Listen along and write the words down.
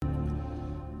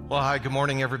Well, hi, good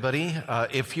morning, everybody.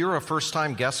 If you're a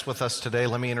first-time guest with us today,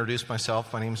 let me introduce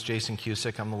myself. My name is Jason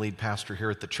Cusick. I'm the lead pastor here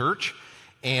at the church.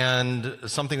 And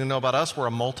something to know about us, we're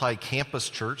a multi-campus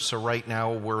church. So right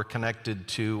now we're connected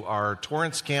to our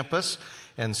Torrance campus.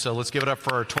 And so let's give it up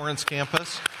for our Torrance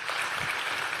campus.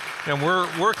 And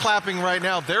we're clapping right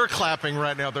now. They're clapping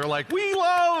right now. They're like, we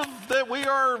love that we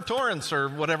are Torrance or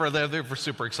whatever. They're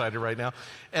super excited right now.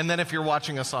 And then if you're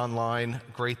watching us online,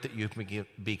 great that you can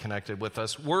be connected with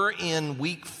us. We're in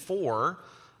week 4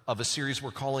 of a series we're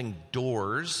calling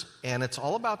Doors, and it's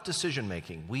all about decision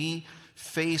making. We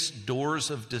face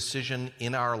doors of decision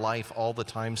in our life all the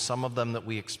time, some of them that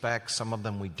we expect, some of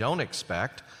them we don't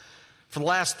expect. For the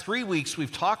last 3 weeks,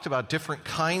 we've talked about different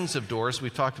kinds of doors.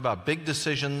 We've talked about big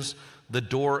decisions, the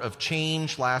door of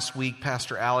change. Last week,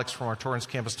 Pastor Alex from our Torrance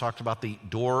campus talked about the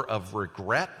door of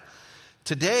regret.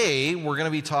 Today, we're going to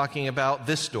be talking about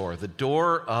this door, the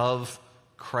door of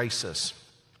crisis.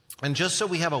 And just so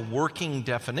we have a working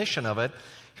definition of it,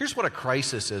 here's what a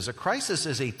crisis is. A crisis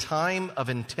is a time of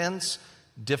intense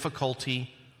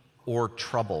difficulty or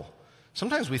trouble.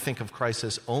 Sometimes we think of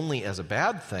crisis only as a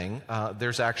bad thing.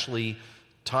 There's actually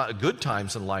good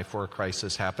times in life where a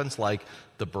crisis happens, like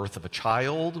the birth of a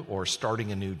child or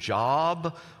starting a new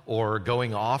job or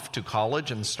going off to college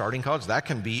and starting college. That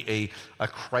can be a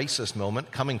crisis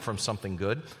moment coming from something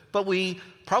good. But we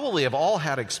probably have all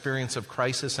had experience of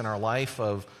crisis in our life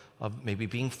of maybe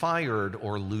being fired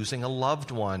or losing a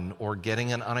loved one or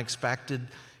getting an unexpected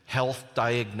health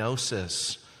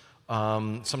diagnosis.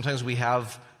 Sometimes we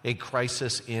have a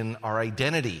crisis in our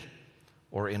identity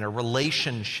or in a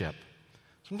relationship.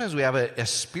 Sometimes we have a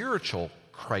spiritual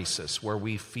crisis where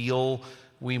we feel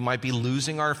we might be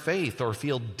losing our faith or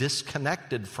feel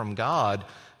disconnected from God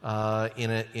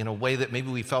in a way that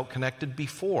maybe we felt connected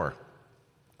before.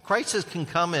 Crisis can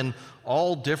come in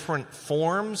all different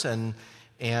forms and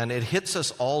it hits us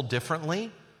all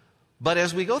differently. But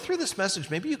as we go through this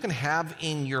message, maybe you can have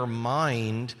in your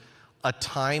mind a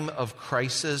time of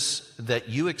crisis that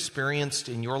you experienced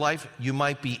in your life. You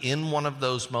might be in one of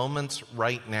those moments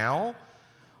right now,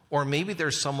 or maybe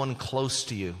there's someone close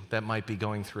to you that might be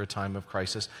going through a time of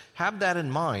crisis. Have that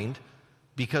in mind,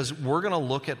 because we're going to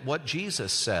look at what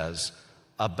Jesus says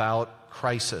about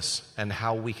crisis and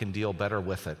how we can deal better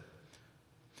with it.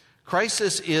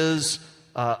 Crisis is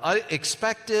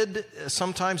expected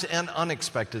sometimes and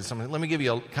unexpected sometimes. Let me give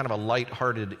you kind of a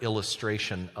lighthearted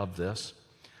illustration of this.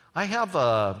 I have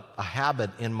a habit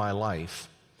in my life.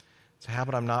 It's a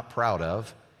habit I'm not proud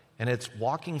of, and it's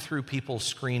walking through people's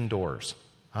screen doors.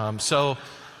 So,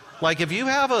 like if you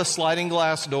have a sliding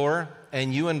glass door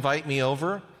and you invite me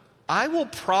over, I will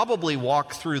probably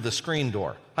walk through the screen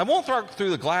door. I won't walk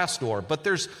through the glass door, but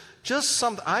there's just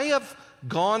something. I have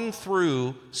gone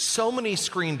through so many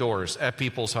screen doors at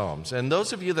people's homes. And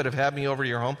those of you that have had me over to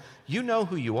your home, you know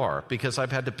who you are, because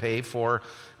I've had to pay for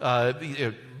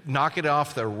knock it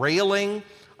off the railing.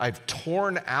 I've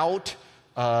torn out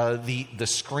the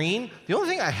screen. The only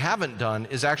thing I haven't done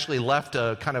is actually left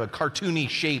a kind of a cartoony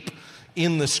shape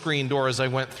in the screen door as I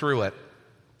went through it.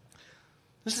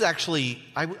 This is actually,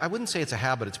 I wouldn't say it's a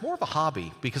habit. It's more of a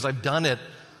hobby because I've done it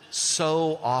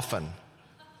so often.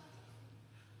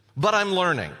 But I'm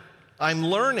learning. I'm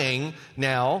learning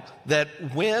now that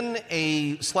when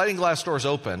a sliding glass door is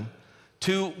open,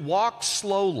 to walk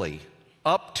slowly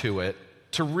up to it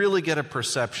to really get a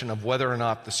perception of whether or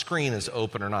not the screen is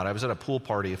open or not. I was at a pool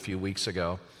party a few weeks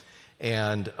ago,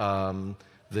 and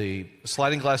the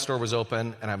sliding glass door was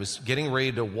open, and I was getting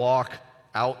ready to walk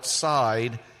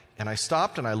outside, and I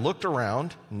stopped and I looked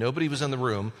around. Nobody was in the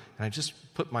room, and I just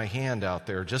put my hand out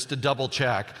there just to double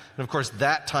check. And of course,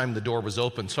 that time the door was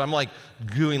open. So I'm like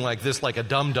doing like this, like a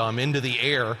dum-dum into the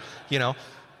air, you know.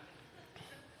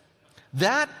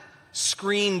 That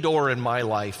screen door in my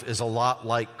life is a lot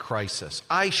like crisis.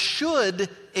 I should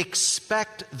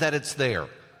expect that it's there,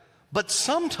 but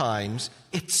sometimes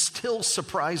it still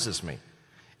surprises me.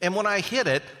 And when I hit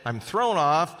it, I'm thrown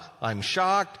off, I'm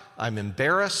shocked, I'm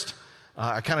embarrassed.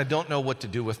 I kind of don't know what to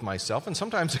do with myself, and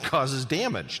sometimes it causes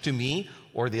damage to me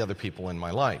or the other people in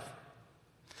my life.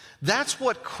 That's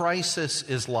what crisis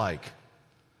is like.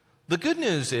 The good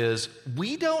news is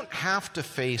we don't have to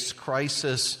face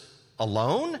crisis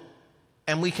alone,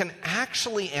 and we can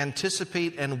actually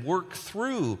anticipate and work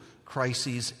through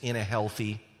crises in a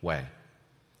healthy way.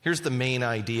 Here's the main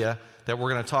idea that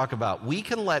we're going to talk about. We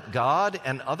can let God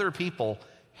and other people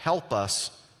help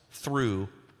us through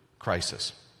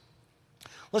crisis.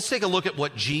 Let's take a look at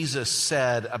what Jesus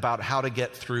said about how to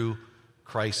get through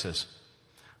crisis.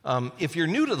 If you're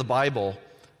new to the Bible,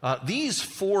 These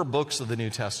 4 books of the New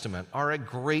Testament are a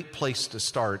great place to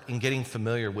start in getting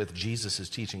familiar with Jesus'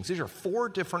 teachings. These are 4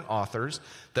 different authors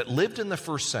that lived in the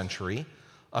first century.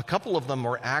 A couple of them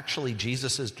were actually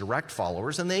Jesus' direct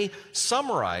followers, and they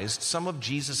summarized some of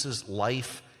Jesus'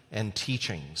 life and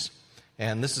teachings.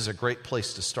 And this is a great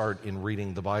place to start in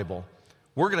reading the Bible.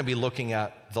 We're going to be looking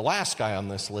at the last guy on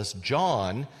this list,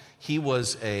 John. He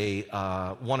was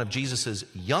one of Jesus'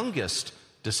 youngest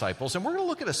disciples, and we're going to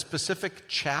look at a specific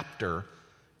chapter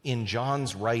in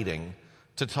John's writing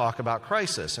to talk about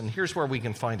crisis. And here's where we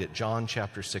can find it, John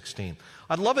chapter 16.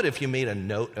 I'd love it if you made a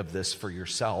note of this for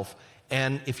yourself,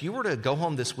 and if you were to go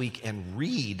home this week and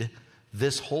read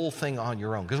this whole thing on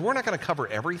your own, because we're not going to cover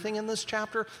everything in this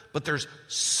chapter, but there's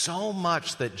so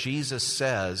much that Jesus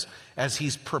says as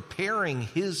he's preparing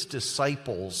his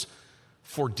disciples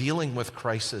for dealing with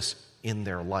crisis in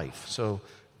their life. So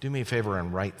do me a favor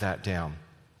and write that down.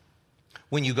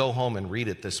 When you go home and read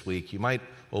it this week, you might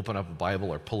open up a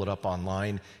Bible or pull it up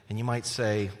online, and you might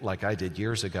say, like I did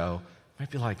years ago, you might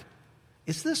be like,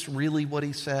 is this really what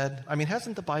he said? I mean,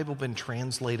 hasn't the Bible been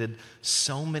translated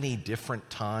so many different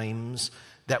times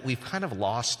that we've kind of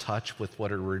lost touch with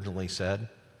what it originally said?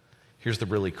 Here's the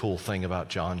really cool thing about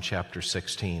John chapter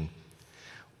 16.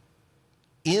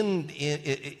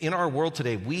 In our world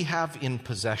today, we have in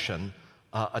possession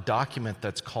a document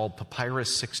that's called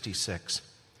Papyrus 66.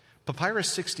 Papyrus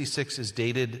 66 is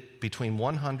dated between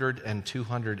 100 and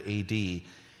 200 AD,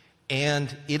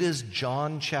 and it is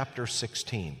John chapter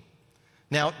 16.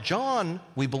 Now, John,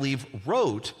 we believe,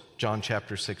 wrote John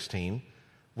chapter 16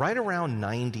 right around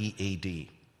 90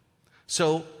 AD.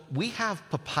 So we have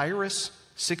Papyrus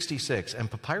 66,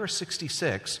 and Papyrus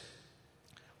 66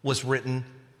 was written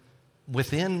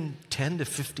within 10 to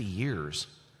 50 years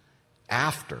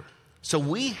after. So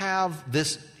we have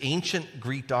this ancient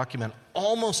Greek document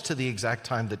almost to the exact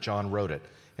time that John wrote it.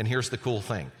 And here's the cool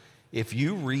thing. If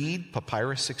you read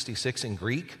Papyrus 66 in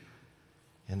Greek,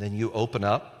 and then you open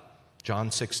up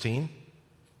John 16, it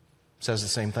says the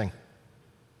same thing.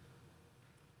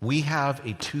 We have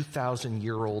a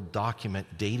 2,000-year-old document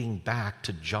dating back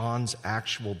to John's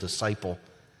actual disciple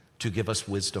to give us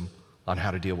wisdom on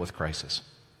how to deal with crisis.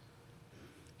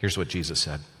 Here's what Jesus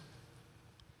said.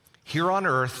 Here on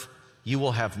earth, you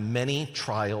will have many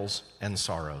trials and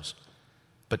sorrows,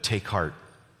 but take heart,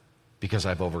 because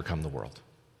I've overcome the world.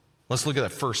 Let's look at the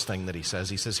first thing that he says.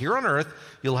 He says, here on earth,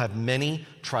 you'll have many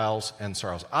trials and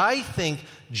sorrows. I think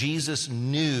Jesus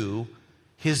knew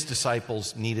his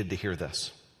disciples needed to hear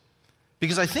this,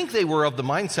 because I think they were of the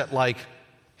mindset like,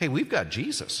 hey, we've got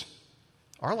Jesus.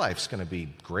 Our life's going to be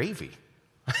gravy.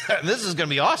 This is going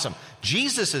to be awesome.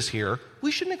 Jesus is here.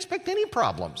 We shouldn't expect any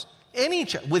problems.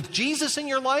 With Jesus in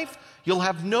your life, you'll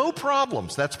have no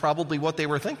problems. That's probably what they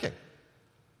were thinking.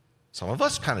 Some of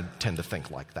us kind of tend to think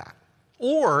like that.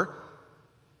 Or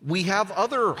we have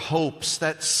other hopes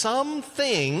that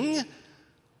something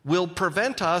will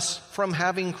prevent us from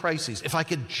having crises. If I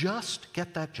could just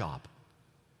get that job,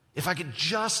 if I could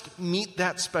just meet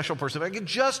that special person, if I could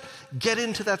just get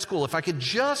into that school, if I could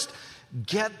just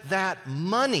get that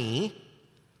money,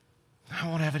 I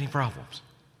won't have any problems.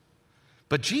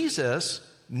 But Jesus,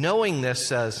 knowing this,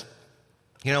 says,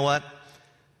 you know what?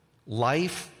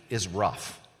 Life is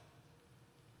rough,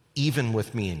 even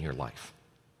with me in your life.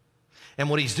 And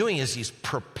what he's doing is he's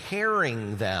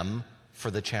preparing them for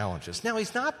the challenges. Now,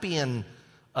 he's not being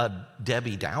a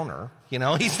Debbie Downer,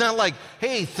 He's not like,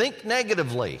 hey, think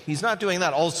negatively. He's not doing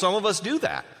that. Some of us do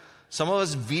that. Some of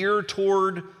us veer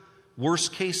toward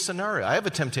worst case scenario. I have a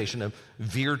temptation to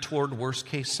veer toward worst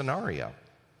case scenario.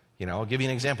 I'll give you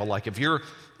an example. Like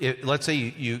let's say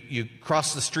you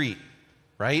cross the street,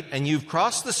 right? And you've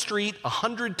crossed the street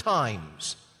 100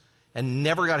 times and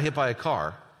never got hit by a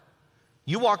car.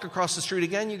 You walk across the street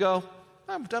again, you go,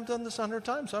 I've done this 100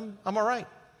 times. I'm all right.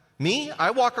 Me,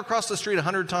 I walk across the street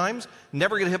 100 times,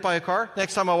 never get hit by a car.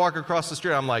 Next time I walk across the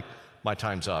street, I'm like, my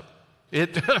time's up.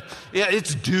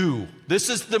 It's due. This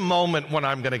is the moment when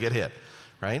I'm going to get hit,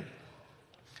 right?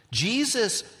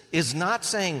 Jesus is not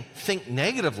saying think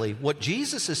negatively. What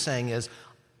Jesus is saying is,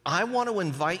 I want to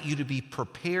invite you to be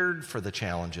prepared for the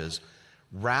challenges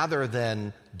rather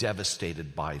than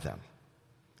devastated by them.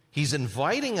 He's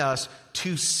inviting us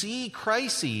to see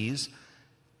crises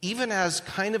even as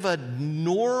kind of a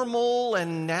normal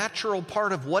and natural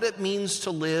part of what it means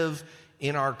to live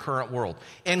in our current world.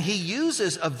 And he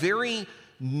uses a very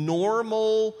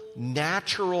normal,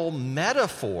 natural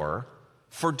metaphor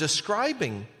for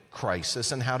describing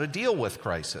crisis and how to deal with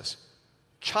crisis.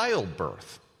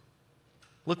 Childbirth.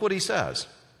 Look what he says.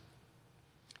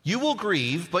 You will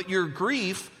grieve, but your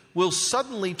grief will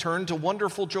suddenly turn to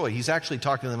wonderful joy. He's actually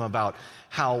talking to them about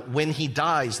how when he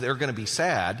dies, they're going to be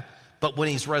sad, but when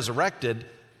he's resurrected,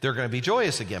 they're going to be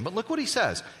joyous again. But look what he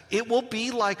says. It will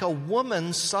be like a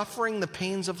woman suffering the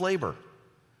pains of labor.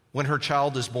 When her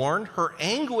child is born, her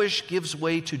anguish gives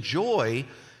way to joy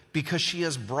because she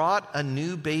has brought a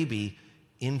new baby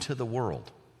into the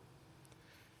world.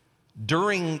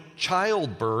 During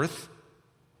childbirth,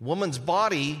 woman's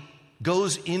body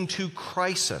goes into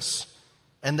crisis.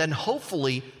 And then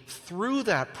hopefully through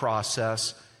that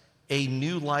process, a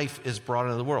new life is brought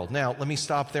into the world. Now, let me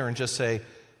stop there and just say,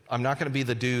 I'm not going to be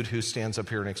the dude who stands up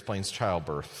here and explains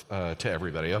childbirth to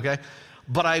everybody, okay?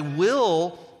 But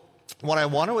what I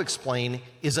want to explain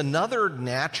is another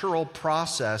natural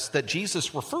process that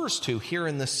Jesus refers to here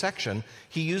in this section.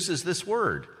 He uses this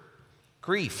word,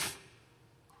 grief.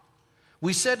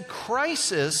 We said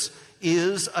crisis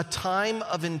is a time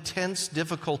of intense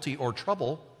difficulty or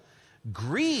trouble.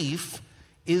 Grief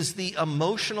is the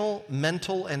emotional,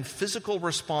 mental, and physical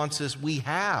responses we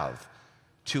have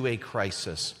to a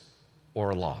crisis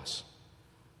or a loss.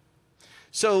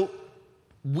 So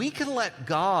we can let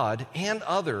God and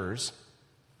others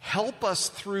help us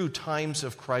through times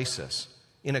of crisis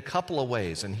in a couple of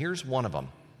ways, and here's one of them.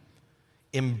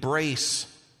 Embrace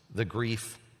the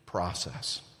grief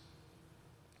process.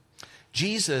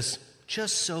 Jesus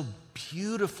just so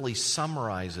beautifully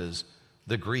summarizes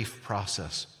the grief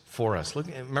process for us. Look,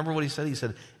 remember what he said? He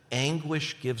said,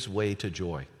 anguish gives way to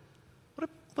joy.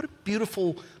 What a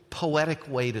beautiful, poetic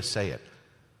way to say it.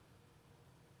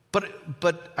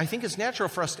 But I think it's natural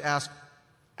for us to ask,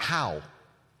 how?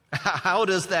 How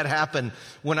does that happen?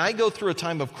 When I go through a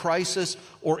time of crisis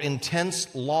or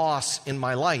intense loss in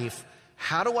my life,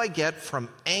 how do I get from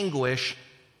anguish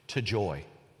to joy?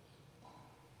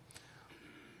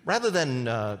 Rather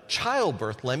than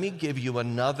childbirth, let me give you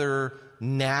another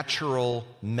natural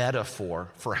metaphor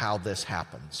for how this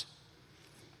happens.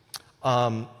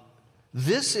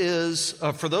 This is,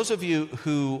 for those of you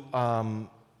who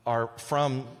are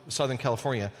from Southern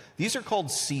California, these are called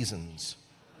seasons.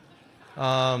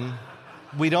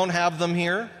 We don't have them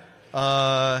here.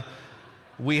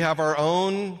 We have our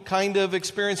own kind of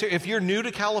experience here. If you're new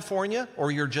to California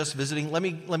or you're just visiting, let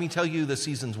me tell you the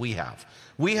seasons we have.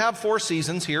 We have 4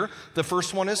 seasons here. The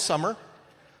first one is summer.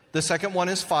 The second one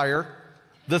is fire.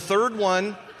 The third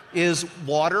one is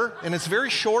water, and it's very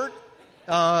short.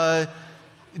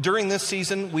 During this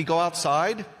season, we go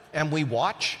outside and we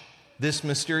watch this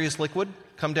mysterious liquid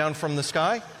come down from the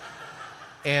sky.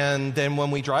 And then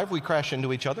when we drive, we crash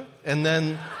into each other. And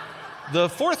then the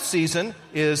fourth season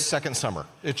is second summer.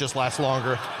 It just lasts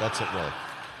longer. That's it, really.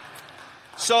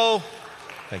 So,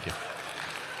 thank you.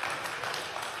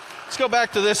 Let's go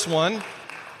back to this one.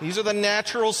 These are the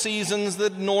natural seasons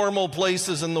that normal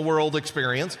places in the world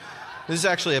experience. This is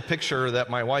actually a picture that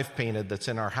my wife painted that's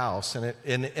in our house, and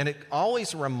it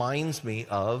always reminds me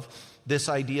of this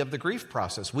idea of the grief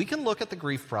process. We can look at the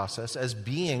grief process as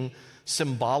being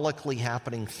symbolically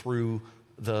happening through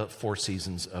the 4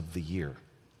 seasons of the year.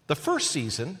 The first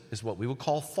season is what we would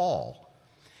call fall.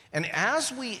 And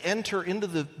as we enter into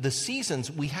the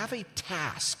seasons, we have a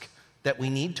task that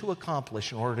we need to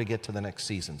accomplish in order to get to the next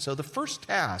season. So the first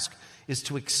task is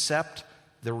to accept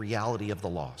the reality of the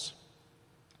loss.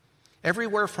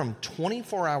 Everywhere from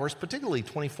 24 hours, particularly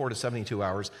 24 to 72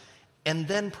 hours, and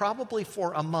then probably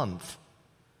for a month.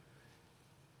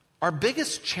 Our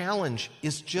biggest challenge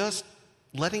is just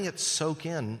letting it soak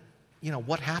in,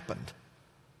 what happened.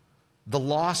 The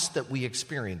loss that we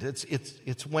experienced.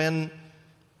 It's when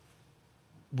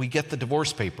we get the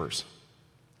divorce papers.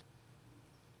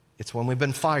 It's when we've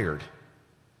been fired.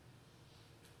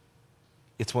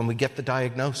 It's when we get the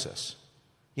diagnosis.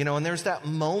 And there's that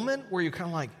moment where you're kind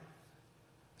of like,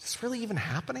 is this really even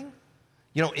happening?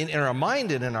 In our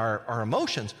mind and in our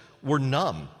emotions, we're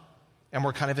numb and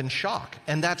we're kind of in shock.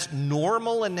 And that's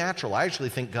normal and natural. I actually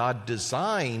think God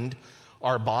designed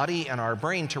our body and our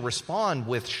brain to respond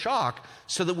with shock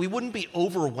so that we wouldn't be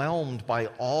overwhelmed by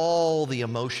all the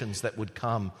emotions that would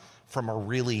come from a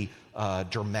really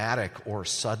dramatic or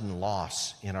sudden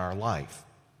loss in our life.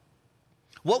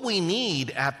 What we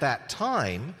need at that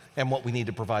time, and what we need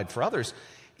to provide for others,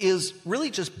 is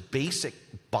really just basic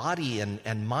body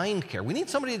and mind care. We need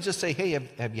somebody to just say, hey,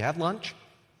 have you had lunch?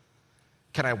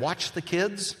 Can I watch the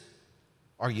kids?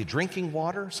 Are you drinking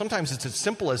water? Sometimes it's as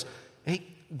simple as, hey,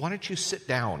 why don't you sit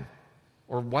down?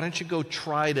 Or why don't you go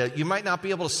you might not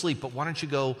be able to sleep, but why don't you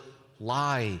go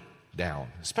lie down?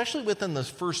 Especially within the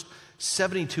first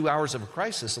 72 hours of a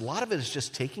crisis, a lot of it is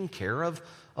just taking care of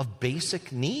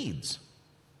basic needs.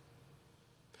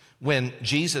 When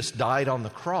Jesus died on the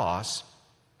cross,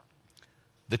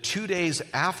 The 2 days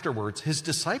afterwards, his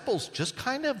disciples just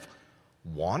kind of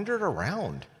wandered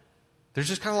around. They're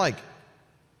just kind of like,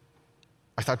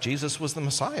 I thought Jesus was the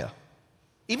Messiah.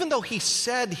 Even though he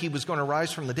said he was going to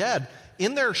rise from the dead,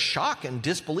 in their shock and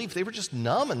disbelief, they were just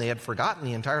numb and they had forgotten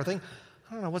the entire thing.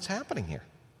 I don't know what's happening here.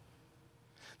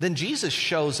 Then Jesus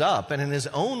shows up, and in his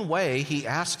own way, he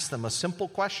asks them a simple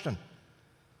question.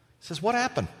 He says, what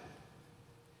happened?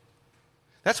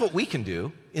 That's what we can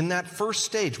do in that first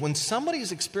stage. When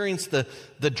somebody's experienced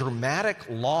the dramatic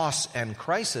loss and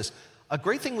crisis, a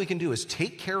great thing we can do is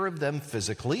take care of them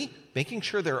physically, making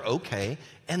sure they're okay,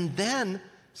 and then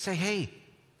say, hey,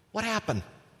 what happened?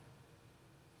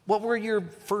 What were your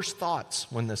first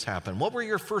thoughts when this happened? What were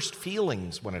your first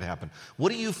feelings when it happened?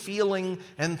 What are you feeling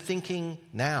and thinking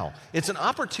now? It's an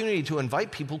opportunity to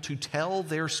invite people to tell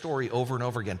their story over and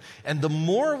over again. And the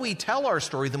more we tell our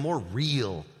story, the more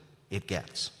real it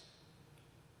gets.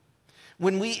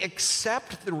 When we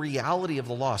accept the reality of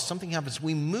the loss, something happens.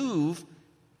 We move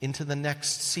into the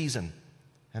next season,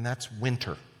 and that's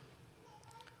winter.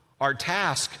 Our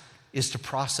task is to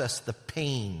process the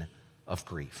pain of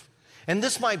grief. And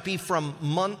this might be from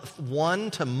month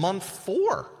 1 to month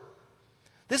 4.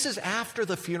 This is after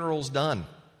the funeral's done,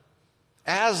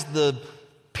 as the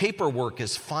paperwork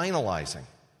is finalizing,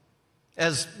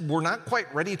 as we're not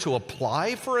quite ready to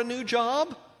apply for a new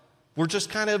job. We're just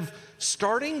kind of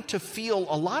starting to feel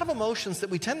a lot of emotions that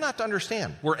we tend not to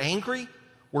understand. We're angry,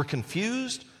 we're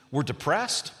confused, we're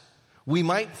depressed. We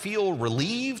might feel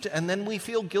relieved, and then we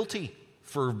feel guilty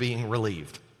for being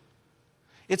relieved.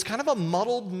 It's kind of a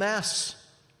muddled mess.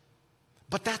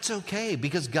 But that's okay,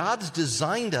 because God's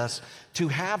designed us to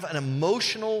have an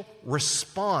emotional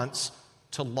response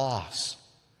to loss.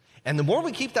 And the more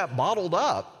we keep that bottled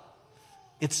up,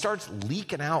 it starts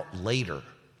leaking out later.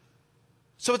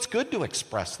 So it's good to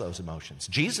express those emotions.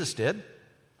 Jesus did.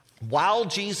 While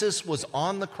Jesus was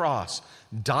on the cross,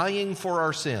 dying for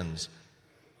our sins,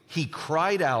 he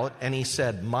cried out and he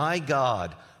said, my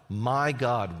God,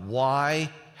 why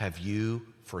have you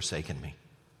forsaken me?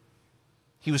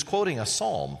 He was quoting a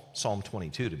psalm, Psalm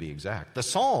 22 to be exact. The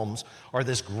Psalms are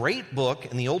this great book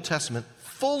in the Old Testament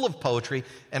full of poetry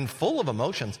and full of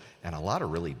emotions and a lot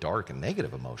of really dark and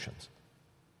negative emotions.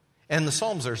 And the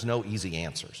Psalms, there's no easy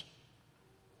answers.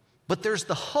 But there's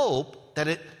the hope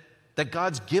that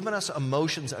God's given us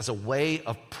emotions as a way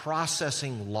of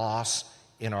processing loss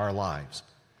in our lives.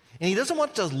 And he doesn't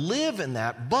want to live in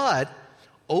that, but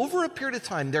over a period of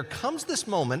time, there comes this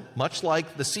moment, much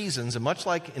like the seasons and much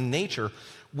like in nature,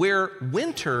 where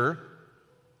winter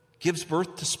gives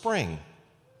birth to spring.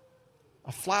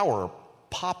 A flower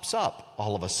pops up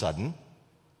all of a sudden,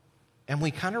 and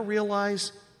we kind of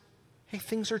realize, hey,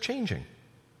 things are changing.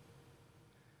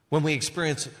 When we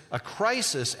experience a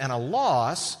crisis and a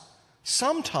loss,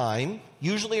 sometime,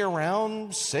 usually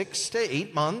around 6 to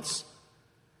 8 months,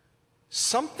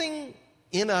 something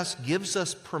in us gives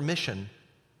us permission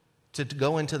to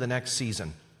go into the next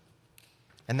season.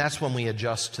 And that's when we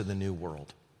adjust to the new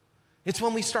world. It's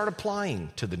when we start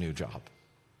applying to the new job.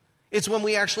 It's when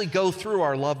we actually go through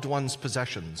our loved ones'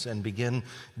 possessions and begin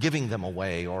giving them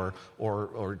away or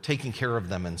taking care of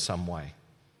them in some way.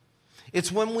 It's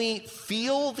when we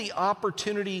feel the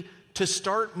opportunity to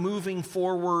start moving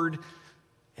forward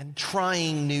and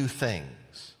trying new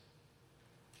things.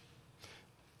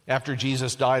 After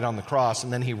Jesus died on the cross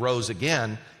and then he rose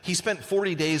again, he spent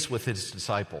 40 days with his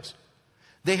disciples.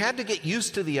 They had to get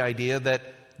used to the idea that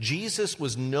Jesus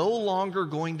was no longer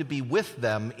going to be with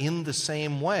them in the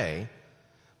same way,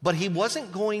 but he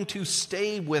wasn't going to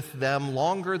stay with them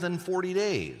longer than 40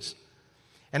 days.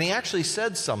 And he actually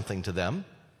said something to them.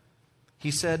 He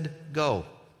said, go.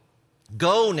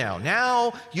 Go now.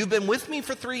 Now you've been with me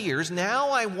for 3 years. Now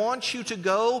I want you to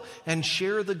go and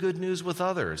share the good news with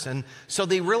others. And so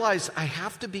they realize I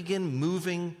have to begin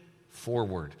moving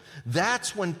forward.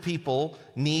 That's when people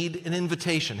need an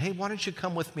invitation. Hey, why don't you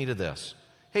come with me to this?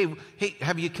 Hey,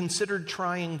 have you considered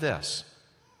trying this?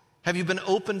 Have you been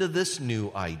open to this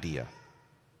new idea?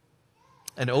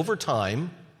 And over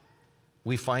time,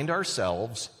 we find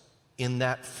ourselves in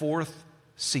that fourth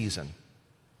season.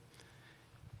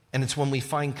 And it's when we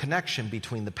find connection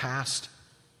between the past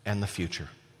and the future.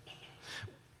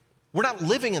 We're not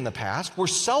living in the past, we're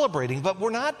celebrating, but we're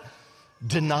not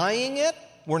denying it,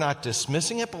 we're not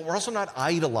dismissing it, but we're also not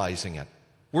idolizing it.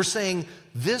 We're saying,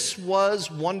 this was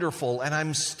wonderful, and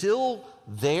I'm still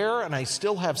there, and I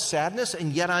still have sadness,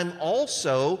 and yet I'm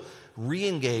also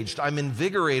re-engaged. I'm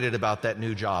invigorated about that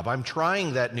new job. I'm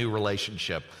trying that new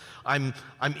relationship. I'm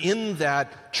in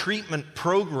that treatment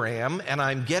program, and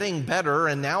I'm getting better,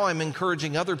 and now I'm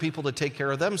encouraging other people to take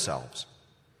care of themselves.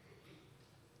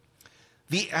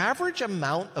 The average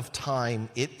amount of time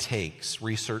it takes,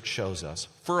 research shows us,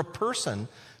 for a person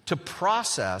to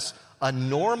process a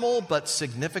normal but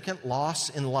significant loss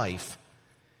in life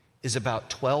is about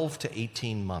 12 to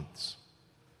 18 months.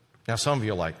 Now, some of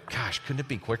you are like, gosh, couldn't it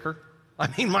be quicker? I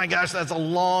mean, my gosh, that's a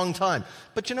long time.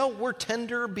 But you know, we're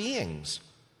tender beings.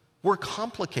 We're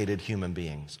complicated human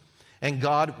beings. And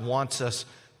God wants us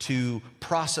to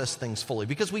process things fully.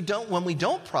 Because when we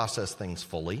don't process things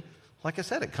fully, like I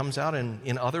said, it comes out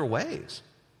in other ways.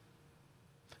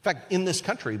 In fact, in this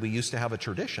country, we used to have a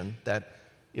tradition that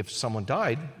if someone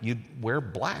died, you'd wear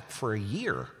black for a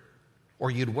year.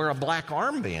 Or you'd wear a black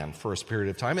armband for a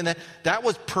period of time. And that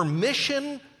was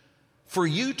permission for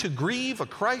you to grieve a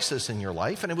crisis in your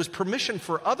life. And it was permission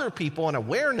for other people and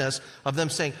awareness of them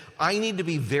saying, I need to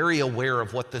be very aware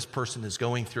of what this person is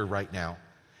going through right now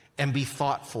and be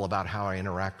thoughtful about how I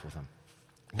interact with them.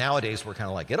 Nowadays, we're kind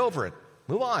of like, get over it.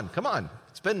 Move on. Come on.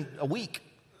 It's been a week.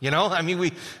 You know, I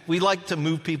mean, we like to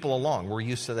move people along. We're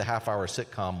used to the half-hour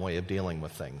sitcom way of dealing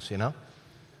with things, you know?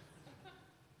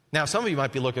 Now, some of you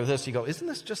might be looking at this, you go, isn't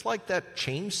this just like that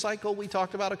change cycle we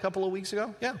talked about a couple of weeks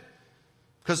ago? Yeah.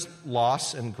 Because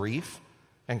loss and grief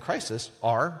and crisis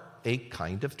are a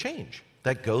kind of change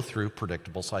that go through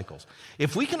predictable cycles.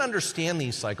 If we can understand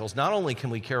these cycles, not only can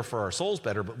we care for our souls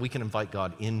better, but we can invite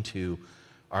God into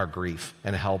our grief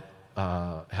and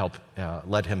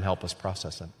let Him help us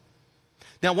process it.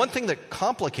 Now, one thing that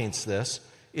complicates this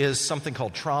is something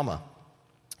called trauma.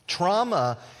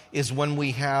 Trauma is when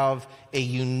we have a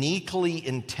uniquely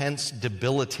intense,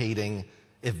 debilitating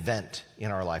event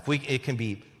in our life. It can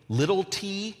be little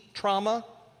t trauma,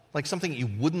 like something you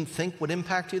wouldn't think would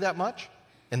impact you that much,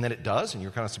 and then it does, and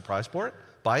you're kind of surprised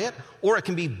by it. Or it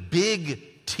can be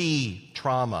big T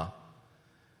trauma,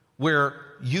 where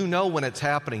you know when it's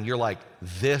happening, you're like,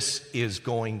 this is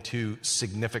going to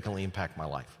significantly impact my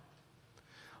life.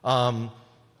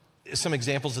 Some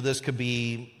examples of this could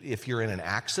be if you're in an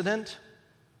accident,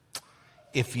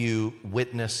 if you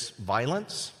witness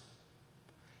violence,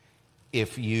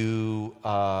 if you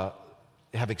have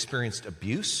experienced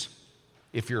abuse,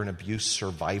 if you're an abuse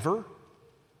survivor.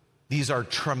 These are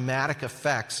traumatic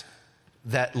effects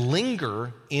that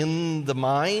linger in the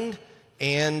mind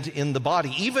and in the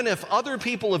body. Even if other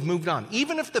people have moved on,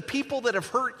 even if the people that have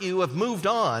hurt you have moved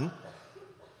on,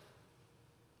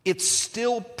 it's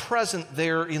still present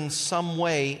there in some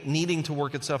way, needing to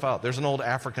work itself out. There's an old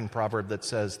African proverb that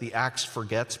says, the axe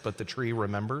forgets, but the tree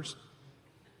remembers.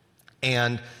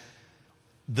 And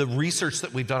the research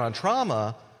that we've done on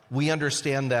trauma, we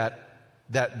understand that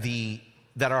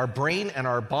our brain and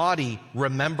our body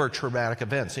remember traumatic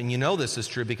events. And you know this is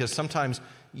true because sometimes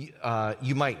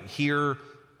you might hear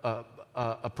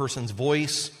a person's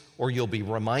voice, or you'll be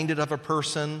reminded of a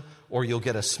person, or you'll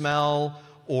get a smell,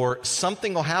 or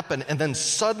something will happen, and then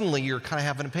suddenly you're kind of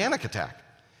having a panic attack.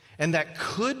 And that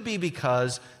could be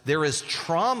because there is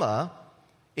trauma,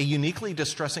 a uniquely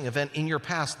distressing event in your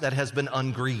past that has been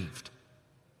ungrieved.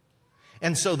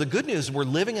 And so the good news, we're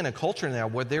living in a culture now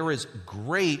where there is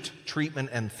great treatment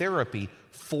and therapy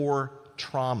for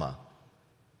trauma.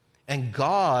 And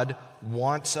God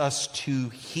wants us to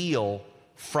heal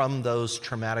from those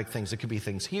traumatic things. It could be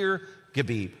things here, it could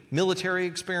be military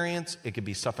experience, it could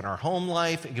be stuff in our home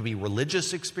life, it could be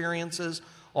religious experiences,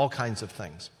 all kinds of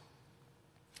things.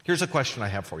 Here's a question I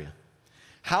have for you.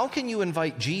 How can you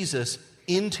invite Jesus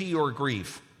into your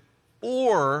grief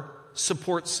or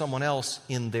support someone else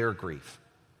in their grief?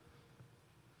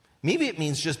 Maybe it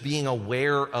means just being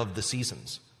aware of the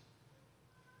seasons.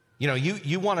 You know,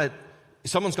 you want to,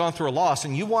 someone's gone through a loss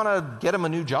and you want to get them a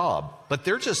new job, but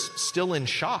they're just still in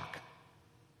shock.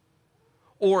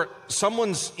 Or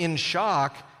someone's in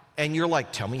shock and you're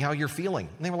like, tell me how you're feeling.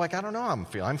 And they were like, I don't know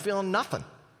how I'm feeling nothing.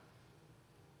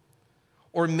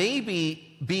 Or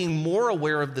maybe being more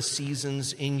aware of the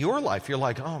seasons in your life. You're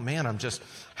like, oh man, I'm just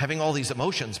having all these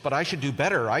emotions, but I should do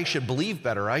better. I should believe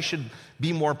better. I should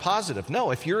be more positive.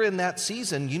 No, if you're in that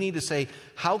season, you need to say,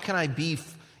 how can I be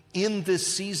in this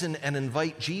season and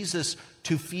invite Jesus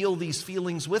to feel these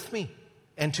feelings with me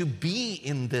and to be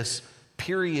in this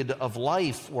period of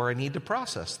life where I need to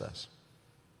process this?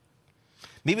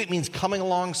 Maybe it means coming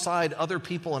alongside other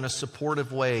people in a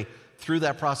supportive way through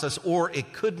that process, or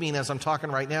it could mean, as I'm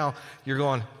talking right now, you're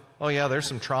going, oh yeah, there's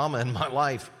some trauma in my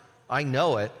life. I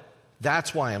know it.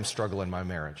 That's why I'm struggling in my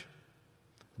marriage.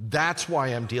 That's why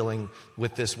I'm dealing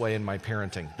with this way in my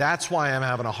parenting. That's why I'm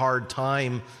having a hard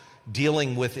time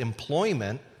dealing with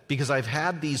employment, because I've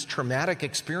had these traumatic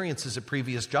experiences at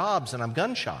previous jobs and I'm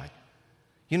gun shy.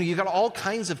 You know, you got all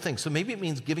kinds of things. So maybe it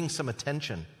means giving some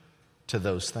attention to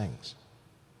those things.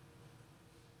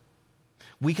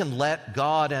 We can let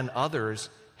God and others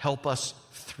help us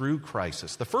through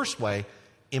crisis. The first way,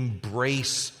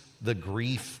 embrace the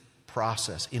grief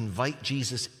process. Invite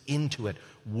Jesus into it.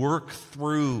 Work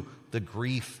through the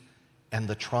grief and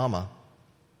the trauma.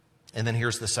 And then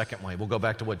here's the second way. We'll go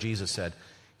back to what Jesus said.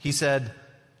 He said,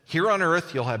 here on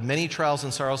earth you'll have many trials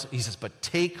and sorrows. He says, but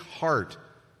take heart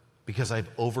because I've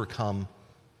overcome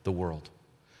the world.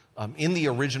 In the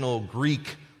original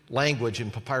Greek language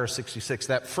in Papyrus 66,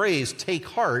 that phrase, take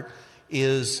heart,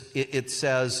 it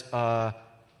says,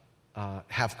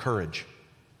 have courage.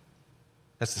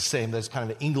 That's the same. That's kind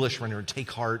of an English rendering.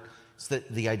 Take heart. It's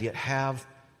the idea, have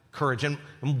courage. And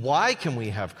why can we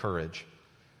have courage?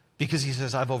 Because he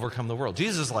says, I've overcome the world.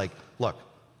 Jesus is like, look,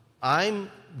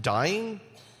 I'm dying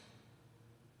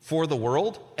for the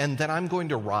world, and then I'm going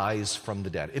to rise from the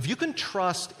dead. If you can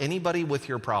trust anybody with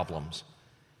your problems,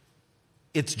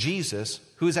 it's Jesus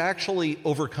who's actually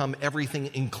overcome everything,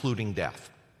 including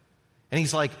death. And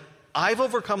he's like, I've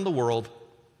overcome the world.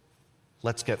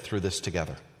 Let's get through this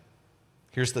together.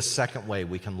 Here's the second way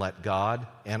we can let God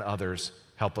and others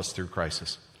help us through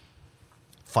crisis.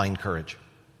 Find courage.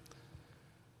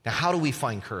 Now, how do we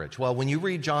find courage? Well, when you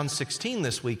read John 16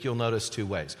 this week, you'll notice two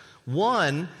ways.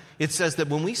 One, it says that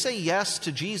when we say yes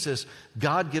to Jesus,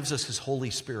 God gives us his Holy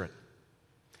Spirit.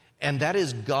 And that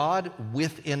is God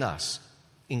within us,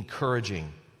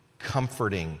 encouraging,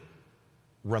 comforting,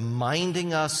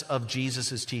 reminding us of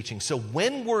Jesus' teaching. So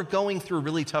when we're going through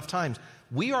really tough times,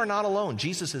 we are not alone.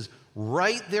 Jesus is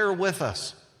right there with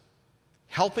us,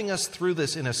 helping us through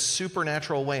this in a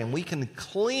supernatural way, and we can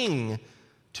cling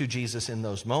to Jesus in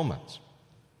those moments.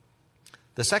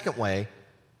 The second way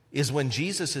is when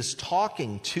Jesus is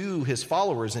talking to his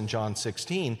followers in John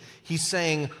 16, he's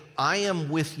saying, I am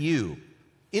with you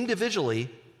individually,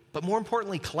 but more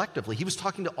importantly, collectively. He was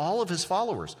talking to all of his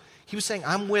followers. He was saying,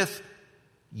 I'm with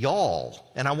y'all,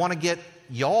 and I want to get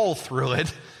y'all through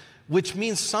it, which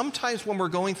means sometimes when we're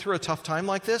going through a tough time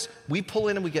like this, we pull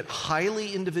in and we get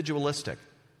highly individualistic.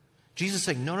 Jesus is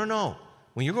saying, no.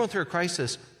 When you're going through a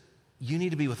crisis, you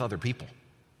need to be with other people.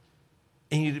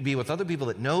 And you need to be with other people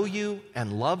that know you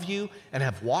and love you and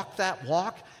have walked that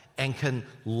walk and can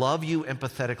love you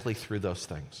empathetically through those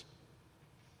things.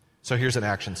 So here's an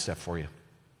action step for you.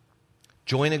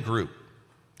 Join a group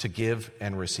to give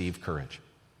and receive courage.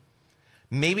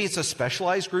 Maybe it's a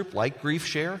specialized group like Grief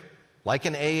Share, like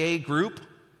an AA group,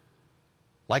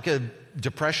 like a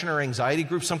depression or anxiety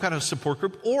group, some kind of support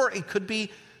group, or it could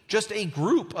be just a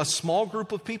group, a small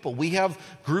group of people. We have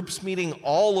groups meeting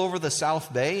all over the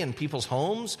South Bay in people's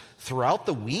homes throughout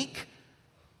the week.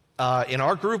 In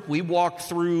our group, we walk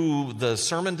through the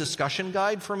sermon discussion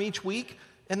guide from each week,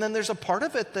 and then there's a part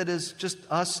of it that is just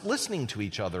us listening to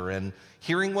each other and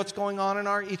hearing what's going on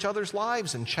in each other's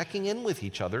lives and checking in with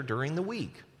each other during the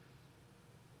week.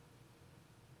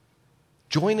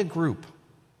 Join a group.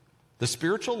 The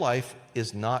spiritual life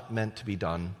is not meant to be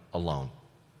done alone.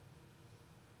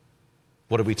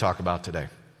 What did we talk about today?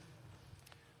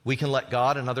 We can let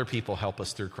God and other people help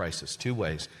us through crisis. Two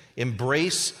ways.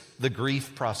 Embrace the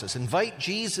grief process. Invite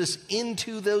Jesus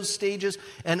into those stages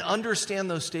and understand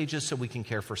those stages so we can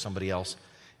care for somebody else.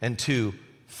 And two,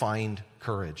 find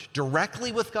courage.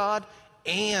 Directly with God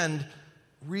and,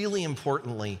 really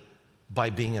importantly, by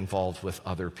being involved with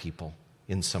other people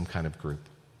in some kind of group.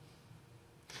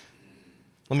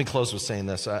 Let me close with saying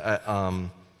this.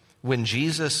 When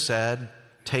Jesus said,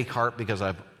 take heart because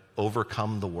I've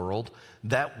overcome the world,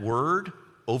 that word,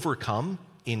 overcome,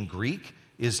 in Greek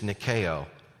is nikeo.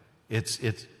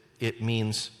 It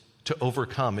means to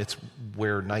overcome. It's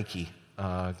where Nike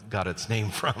got its name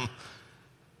from.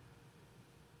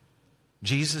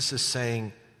 Jesus is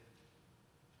saying,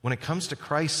 when it comes to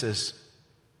crisis,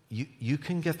 you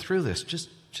can get through this.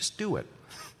 Just do it.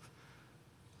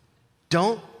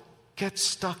 Don't get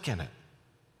stuck in it.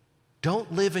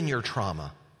 Don't live in your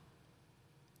trauma.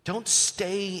 Don't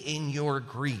stay in your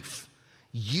grief.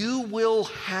 You will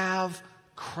have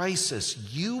crisis.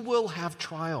 You will have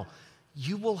trial.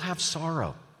 You will have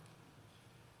sorrow.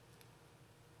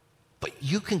 But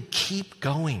you can keep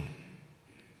going.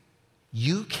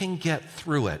 You can get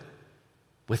through it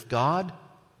with God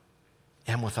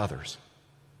and with others.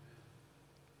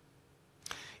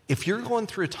 If you're going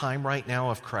through a time right now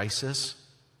of crisis,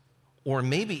 or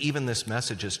maybe even this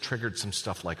message has triggered some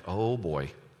stuff like, oh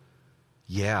boy,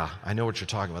 yeah, I know what you're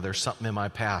talking about. There's something in my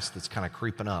past that's kind of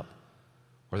creeping up,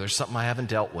 or there's something I haven't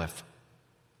dealt with.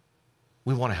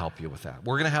 We want to help you with that.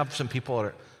 We're going to have some people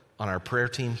on our prayer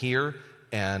team here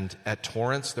and at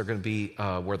Torrance. They're going to be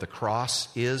where the cross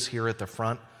is here at the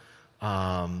front.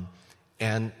 And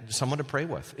and someone to pray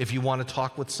with. If you want to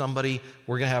talk with somebody,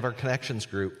 we're going to have our connections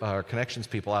group, our connections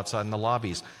people outside in the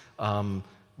lobbies.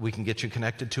 We can get you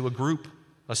connected to a group,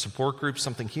 a support group,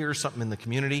 something here, something in the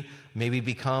community. Maybe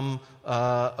become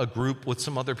a group with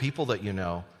some other people that you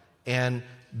know, and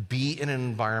be in an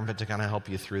environment to kind of help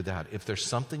you through that. If there's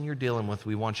something you're dealing with,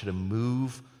 we want you to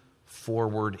move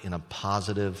forward in a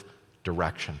positive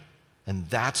direction. And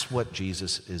that's what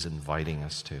Jesus is inviting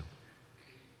us to.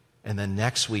 And then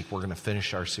next week, we're going to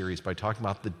finish our series by talking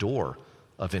about the door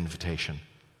of invitation.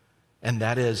 And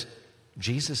that is,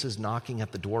 Jesus is knocking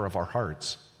at the door of our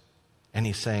hearts. And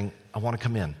he's saying, I want to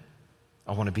come in.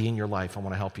 I want to be in your life. I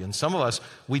want to help you. And some of us,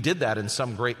 we did that in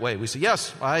some great way. We said,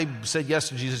 yes, I said yes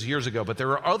to Jesus years ago, but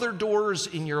there are other doors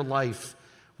in your life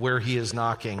where he is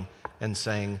knocking and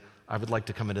saying, I would like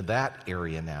to come into that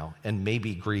area now. And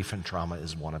maybe grief and trauma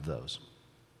is one of those.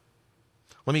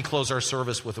 Let me close our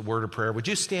service with a word of prayer. Would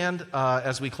you stand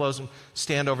as we close, and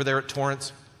stand over there at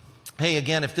Torrance? Hey,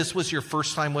 again, if this was your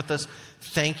first time with us,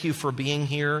 thank you for being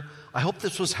here. I hope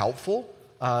this was helpful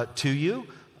to you,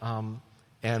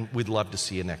 and we'd love to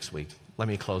see you next week. Let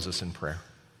me close us in prayer.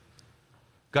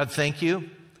 God, thank you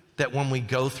that when we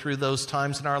go through those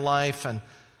times in our life, and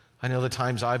I know the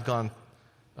times I've gone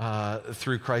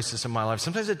through crisis in my life,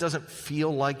 sometimes it doesn't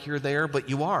feel like you're there, but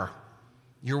you are.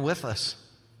 You're with us.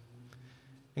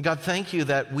 And God, thank you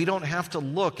that we don't have to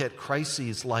look at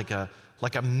crises like a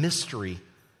mystery.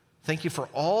 Thank you for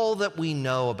all that we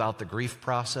know about the grief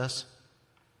process.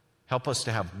 Help us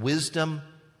to have wisdom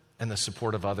and the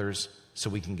support of others so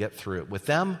we can get through it with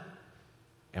them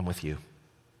and with you.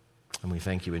 And we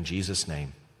thank you in Jesus'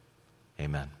 name.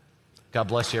 Amen. God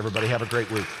bless you, everybody. Have a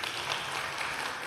great week.